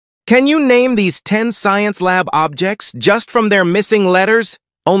Can you name these 10 science lab objects just from their missing letters?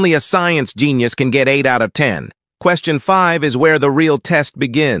 Only a science genius can get 8 out of 10. Question 5 is where the real test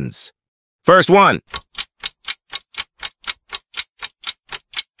begins. First one.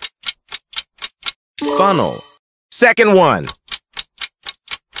 Funnel. Second one.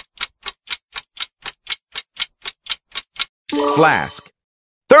 Flask.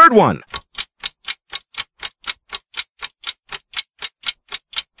 Third one.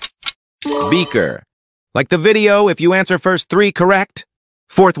 Beaker. Like the video, if you answer first 3 correct.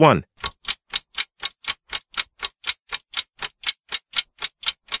 Fourth one.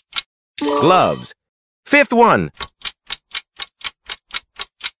 Gloves. Fifth one.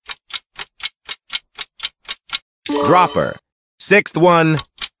 Dropper. Sixth one.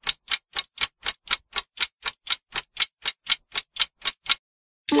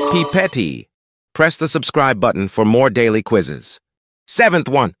 Pipette. Press the subscribe button for more daily quizzes. Seventh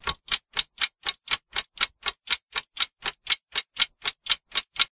one.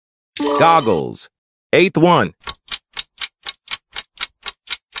 Goggles. Eighth one.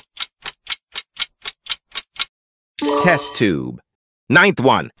 Test tube. Ninth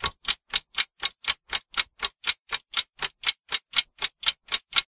one.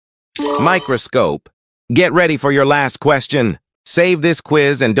 Microscope. Get ready for your last question. Save this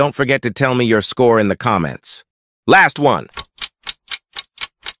quiz and don't forget to tell me your score in the comments. Last one.